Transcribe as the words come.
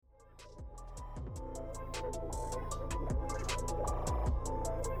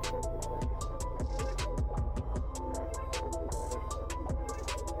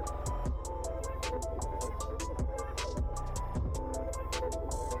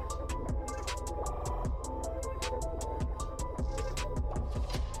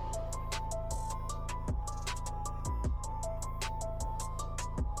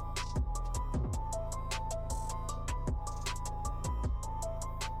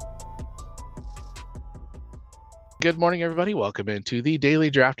Good morning, everybody. Welcome into the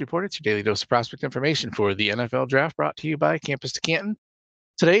Daily Draft Report. It's your daily dose of prospect information for the NFL Draft, brought to you by Campus to Canton.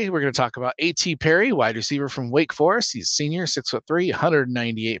 Today, we're going to talk about A.T. Perry, wide receiver from Wake Forest. He's a senior, 6'3",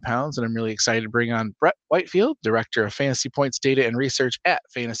 198 pounds, and I'm really excited to bring on Brett Whitefield, Director of Fantasy Points Data and Research at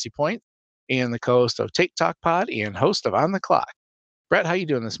Fantasy Point, and the co-host of Take Talk Pod and host of On the Clock. Brett, how you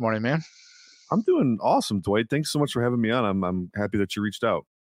doing this morning, man? I'm doing awesome, Dwight. Thanks so much for having me on. I'm happy that you reached out.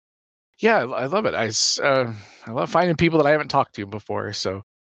 Yeah, I love it. I love finding people that I haven't talked to before. So,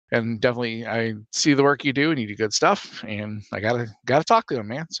 and definitely, I see the work you do, and you do good stuff. And I gotta talk to them,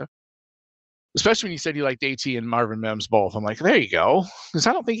 man. So, especially when you said you liked At and Marvin Mims both, I'm like, there you go, because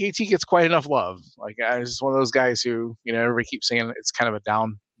I don't think At gets quite enough love. Like, I was just one of those guys who, everybody keeps saying it's kind of a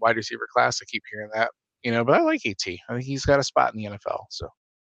down wide receiver class. I keep hearing that, but I like At. I think he's got a spot in the NFL. So,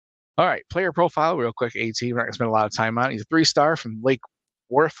 all right, player profile, real quick. At, we're not gonna spend a lot of time on. He's a 3-star from Lake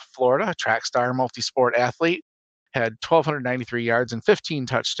Worth, Florida, track star, multi-sport athlete, had 1,293 yards and 15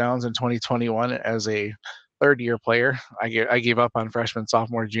 touchdowns in 2021 as a third-year player. I gave up on freshman,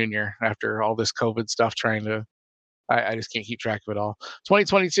 sophomore, junior after all this COVID stuff, I just can't keep track of it all.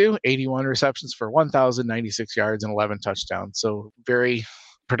 2022, 81 receptions for 1,096 yards and 11 touchdowns. So very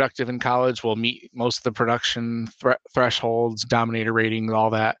productive in college, will meet most of the production thresholds, dominator rating, all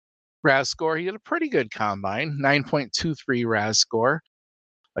that. RAS score, he had a pretty good combine, 9.23 RAS score.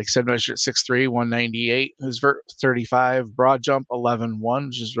 Like I said, measured at 6'3", 198. His vert 35, broad jump 11.1,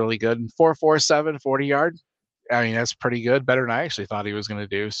 which is really good. And 4.47, 40-yard. I mean, that's pretty good. Better than I actually thought he was going to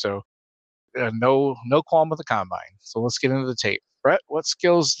do. So no qualm with the combine. So let's get into the tape. Brett, what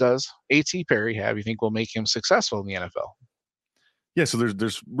skills does A.T. Perry have you think will make him successful in the NFL? Yeah, so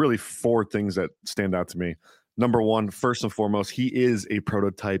there's really four things that stand out to me. Number one, first and foremost, he is a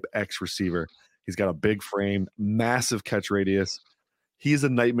prototype X receiver. He's got a big frame, massive catch radius. He is a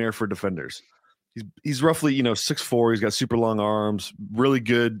nightmare for defenders. He's roughly 6'4". He's got super long arms, really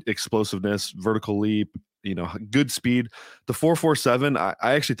good explosiveness, vertical leap, good speed. The 4.47, I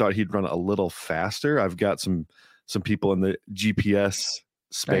actually thought he'd run a little faster. I've got some people in the GPS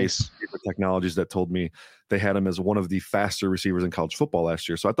space technologies that told me they had him as one of the faster receivers in college football last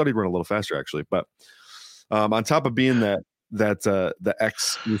year. So I thought he'd run a little faster actually. But on top of being the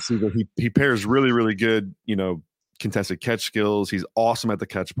X receiver, he pairs really, really good, contested catch skills. He's awesome at the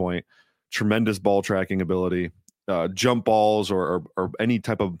catch point, tremendous ball tracking ability, jump balls or any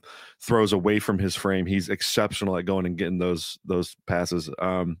type of throws away from his frame. He's exceptional at going and getting those passes.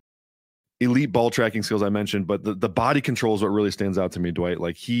 Elite ball tracking skills I mentioned, but the body control is what really stands out to me, Dwight.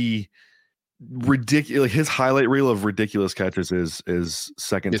 Like his highlight reel of ridiculous catches is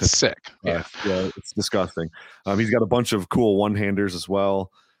second. It's sick. Yeah, it's disgusting. He's got a bunch of cool one-handers as well.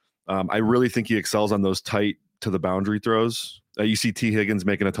 I really think he excels on those tight to the boundary throws. You see T. Higgins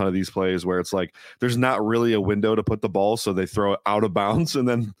making a ton of these plays where it's like there's not really a window to put the ball, so they throw it out of bounds, and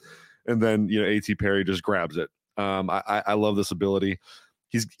then A.T. Perry just grabs it. I love this ability.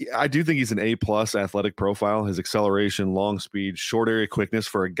 I do think he's an A+ athletic profile. His acceleration, long speed, short area quickness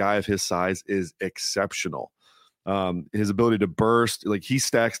for a guy of his size is exceptional. His ability to burst, like he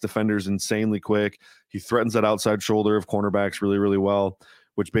stacks defenders insanely quick. He threatens that outside shoulder of cornerbacks really, really well,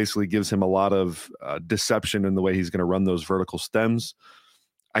 which basically gives him a lot of deception in the way he's going to run those vertical stems.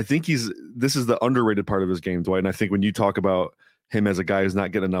 I think this is the underrated part of his game, Dwight. And I think when you talk about him as a guy who's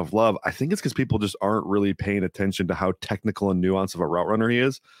not getting enough love, I think it's because people just aren't really paying attention to how technical and nuanced of a route runner he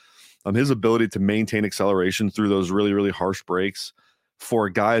is. His ability to maintain acceleration through those really, really harsh breaks for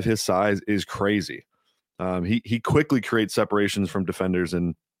a guy of his size is crazy. He quickly creates separations from defenders,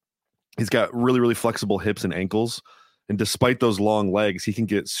 and he's got really, really flexible hips and ankles. And despite those long legs, he can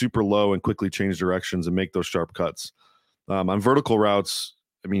get super low and quickly change directions and make those sharp cuts. On vertical routes,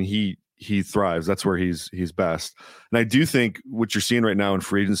 I mean, he thrives. That's where he's best. And I do think what you're seeing right now in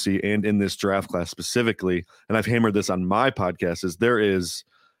free agency and in this draft class specifically, and I've hammered this on my podcast, is there is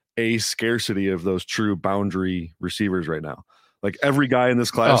a scarcity of those true boundary receivers right now. Like every guy in this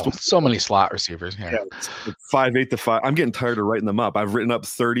class. So many slot receivers. Yeah, it's 5'8" to 5. I'm getting tired of writing them up. I've written up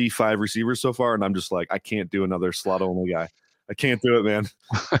 35 receivers so far, and I'm just like, I can't do another slot only guy. I can't do it, man.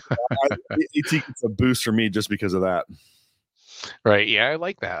 It's a boost for me just because of that. Right. Yeah, I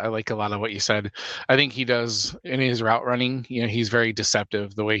like that. I like a lot of what you said. I think he does in his route running. He's very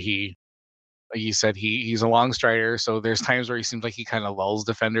deceptive the way like you said, he's a long strider. So there's times where he seems like he kind of lulls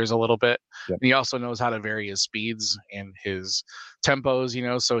defenders a little bit. Yeah. And he also knows how to vary his speeds and his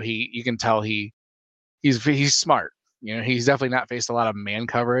tempos, so you can tell he's smart. He's definitely not faced a lot of man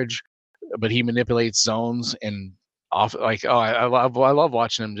coverage, but he manipulates zones and off I love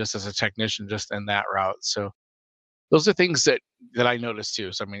watching him just as a technician, just in that route. So those are things that I noticed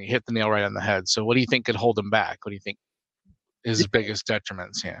too. So I mean, you hit the nail right on the head. So what do you think could hold him back? What do you think his biggest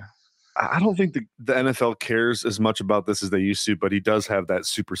detriments? Yeah. I don't think the NFL cares as much about this as they used to, but he does have that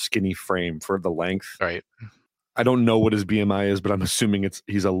super skinny frame for the length. Right. I don't know what his BMI is, but I'm assuming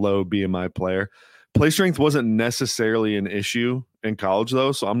he's a low BMI player. Play strength wasn't necessarily an issue in college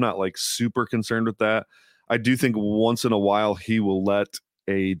though, so I'm not like super concerned with that. I do think once in a while he will let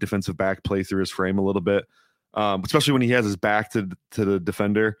a defensive back play through his frame a little bit, especially when he has his back to the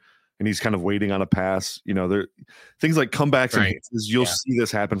defender and he's kind of waiting on a pass. You know, there things like comebacks and Right. hits, you'll Yeah. see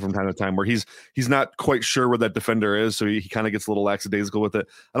this happen from time to time where he's not quite sure where that defender is, so he kind of gets a little lackadaisical with it.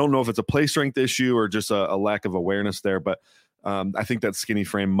 I don't know if it's a play strength issue or just a lack of awareness there, but I think that skinny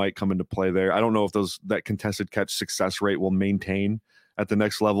frame might come into play there. I don't know if that contested catch success rate will maintain at the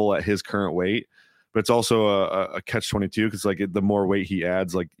next level at his current weight, but it's also a catch-22 because like the more weight he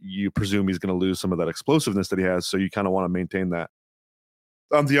adds, like you presume he's going to lose some of that explosiveness that he has, so you kind of want to maintain that.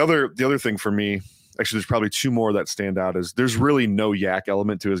 The other thing for me, actually, there's probably two more that stand out. Is there's really no yak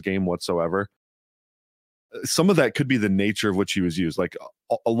element to his game whatsoever. Some of that could be the nature of which he was used, like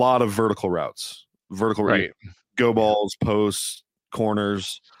a lot of vertical routes, Right. go balls, posts,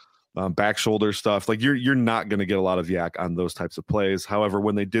 corners, back shoulder stuff. Like you're not going to get a lot of yak on those types of plays. However,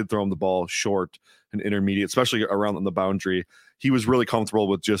 when they did throw him the ball short and intermediate, especially around on the boundary, he was really comfortable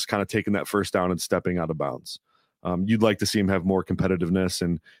with just kind of taking that first down and stepping out of bounds. You'd like to see him have more competitiveness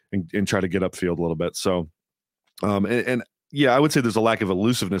and try to get upfield a little bit. So, and yeah, I would say there's a lack of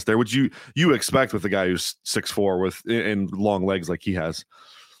elusiveness there, which you expect with a guy who's 6'4" with and long legs like he has.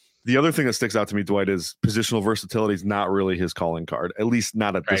 The other thing that sticks out to me, Dwight, is positional versatility is not really his calling card, at least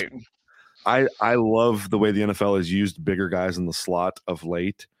not at this Right. point. I love the way the NFL has used bigger guys in the slot of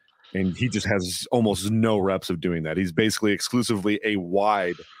late, and he just has almost no reps of doing that. He's basically exclusively a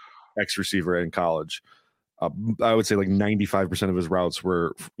wide X receiver in college. I would say like 95% of his routes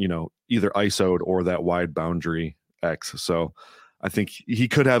were, either ISO'd or that wide boundary X. So I think he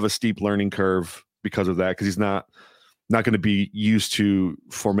could have a steep learning curve because of that, because he's not going to be used to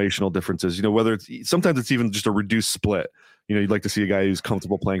formational differences. Whether sometimes it's even just a reduced split. You'd like to see a guy who's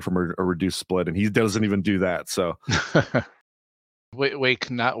comfortable playing from a reduced split, and he doesn't even do that. So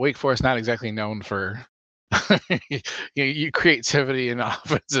Wake Forest not exactly known for you creativity in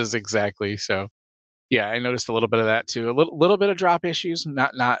offenses exactly. So yeah, I noticed a little bit of that too. A little bit of drop issues,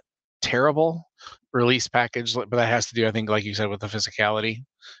 not terrible release package, but that has to do, I think, like you said, with the physicality.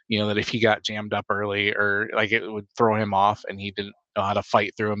 That if he got jammed up early or like it would throw him off, and he didn't know how to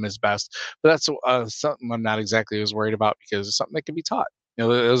fight through him his best. But that's something I'm not exactly as worried about because it's something that can be taught.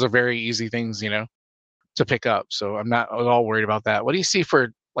 Those are very easy things, to pick up. So I'm not at all worried about that. What do you see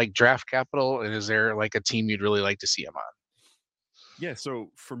for like draft capital? And is there like a team you'd really like to see him on? yeah, so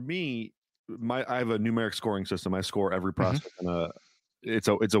for me, I have a numeric scoring system. I score every Hmm. prospect on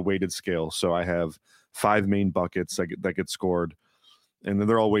it's a weighted scale. So I have 5 main buckets that get scored, and then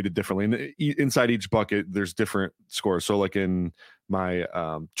they're all weighted differently. And inside each bucket, there's different scores. So like in my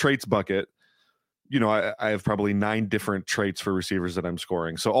traits bucket, I have probably 9 different traits for receivers that I'm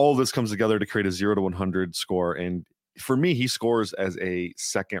scoring. So all of this comes together to create a 0 to 100 score. And for me, he scores as a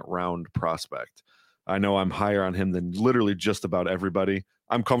second round prospect. I know I'm higher on him than literally just about everybody.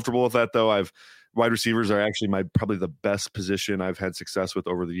 I'm comfortable with that though. Wide receivers are actually probably the best position I've had success with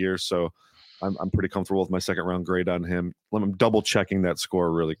over the years. So I'm pretty comfortable with my second round grade on him. I'm double checking that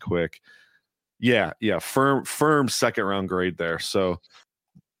score really quick. Yeah, firm second round grade there. So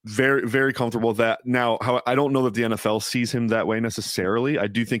very, very comfortable with that. Now, I don't know that the NFL sees him that way necessarily. I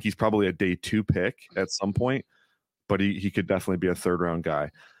do think he's probably a day 2 pick at some point, but he could definitely be a third round guy.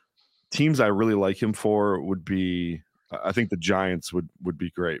 Teams I really like him for would be, I think the Giants would be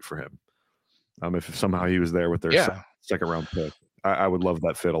great for him. If somehow he was there with their Yeah. second round pick, I would love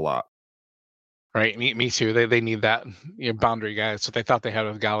that fit a lot. Right. Me too. They need that boundary guy. That's what they thought they had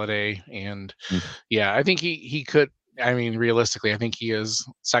with Galladay. And Mhm. yeah, I think he could. I mean, realistically, I think he is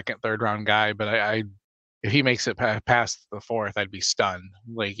second, third round guy. But I if he makes it past the fourth, I'd be stunned.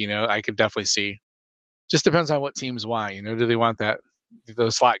 Like I could definitely see. Just depends on what teams want. Do they want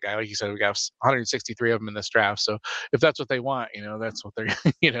the slot guy? Like you said, we got 163 of them in this draft. So if that's what they want, that's what they're.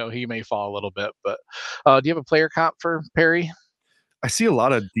 He may fall a little bit. But do you have a player comp for Perry? I see a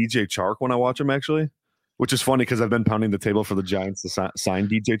lot of DJ Chark when I watch him actually, which is funny because I've been pounding the table for the Giants to sign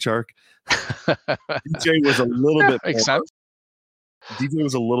DJ Chark. DJ was a little Yeah, bit makes more sense. DJ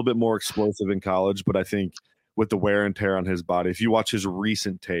was a little bit more explosive in college, but I think with the wear and tear on his body, if you watch his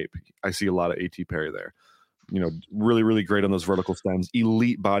recent tape, I see a lot of AT Perry there. Really, really great on those vertical stems,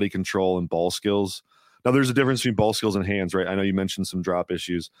 elite body control and ball skills. Now, there's a difference between ball skills and hands, right? I know you mentioned some drop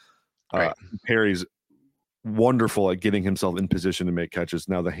issues. Uh, Right. Perry's wonderful at getting himself in position to make catches.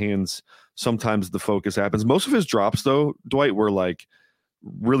 Now the hands, sometimes the focus happens. Most of his drops though, Dwight, were like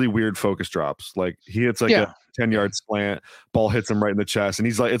really weird focus drops. Like he hits like a Yeah. 10-yard slant, ball hits him right in the chest, and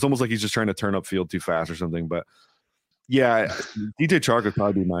he's like, it's almost like he's just trying to turn up field too fast or something. But yeah, DJ Chark would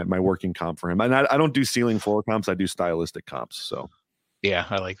probably be my working comp for him. And I don't do ceiling floor comps, I do stylistic comps. So Yeah,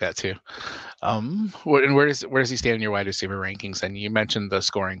 I like that too. And where does he stand in your wide receiver rankings? And you mentioned the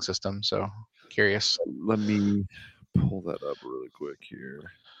scoring system, so curious. let me pull that up really quick here.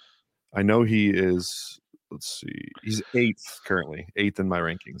 I know he is, let's see, he's currently eighth in my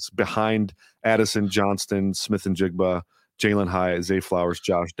rankings, behind Addison, Johnston, Smith and Jigba, Jalen Hyatt, Zay Flowers,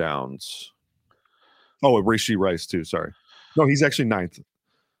 Josh Downs. Oh, Rashee Rice too. Sorry, no, he's actually ninth.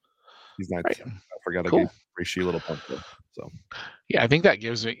 He's ninth. Right. I forgot Cool. I gave Rashee a little pump there. So yeah, I think that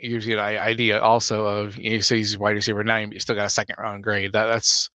gives you an idea also of, you say he's wide receiver 9, but you still got a second round grade.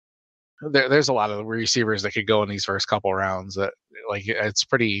 There's a lot of receivers that could go in these first couple rounds that, like, it's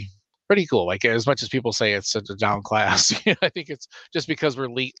pretty cool. Like, as much as people say it's such a down class, I think it's just because we're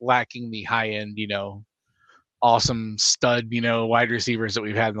lacking the high end, awesome stud, wide receivers that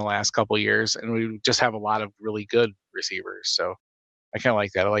we've had in the last couple of years, and we just have a lot of really good receivers. So I kind of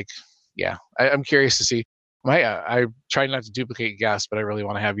like that. I'm curious to see. I try not to duplicate guests, but I really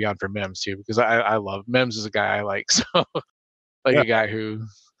want to have you on for Mims too, because I love Mims is a guy I like. So yeah, a guy who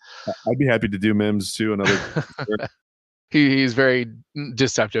I'd be happy to do Mims too. Another he's very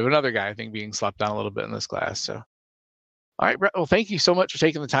deceptive. Another guy I think being slept on a little bit in this class. So all right, Brett. Well, thank you so much for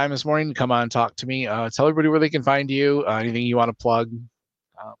taking the time this morning to come on and talk to me. Tell everybody where they can find you. Anything you want to plug?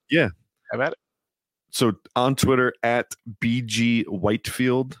 Yeah, have at it. So on Twitter at BG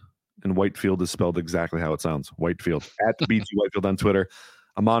Whitefield, and Whitefield is spelled exactly how it sounds. Whitefield at BG Whitefield on Twitter.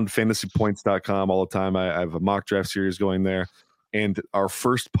 I'm on fantasypoints.com all the time. I have a mock draft series going there. And our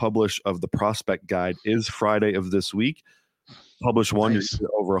first publish of the prospect guide is Friday of this week. Publish one, Nice.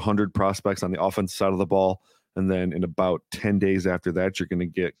 you're over 100 prospects on the offensive side of the ball. And then in about 10 days after that, you're going to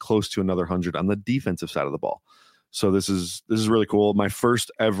get close to another 100 on the defensive side of the ball. So this is really cool. My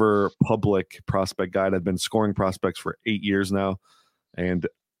first ever public prospect guide. I've been scoring prospects for 8 years now, and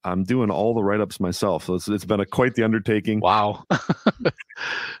I'm doing all the write-ups myself. So it's been quite the undertaking. Wow.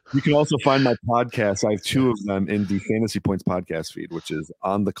 You can also find my podcast. I have 2 of them in the Fantasy Points podcast feed, which is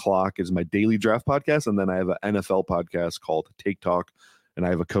On the Clock is my daily draft podcast. And then I have an NFL podcast called Take Talk, and I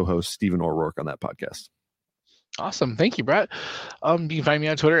have a co-host, Stephen O'Rourke, on that podcast. Awesome. Thank you, Brett. You can find me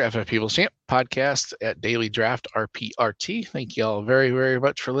on Twitter, FF People's Champ, podcast at Daily Draft RPRT. Thank you all very, very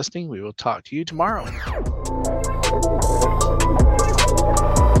much for listening. We will talk to you tomorrow.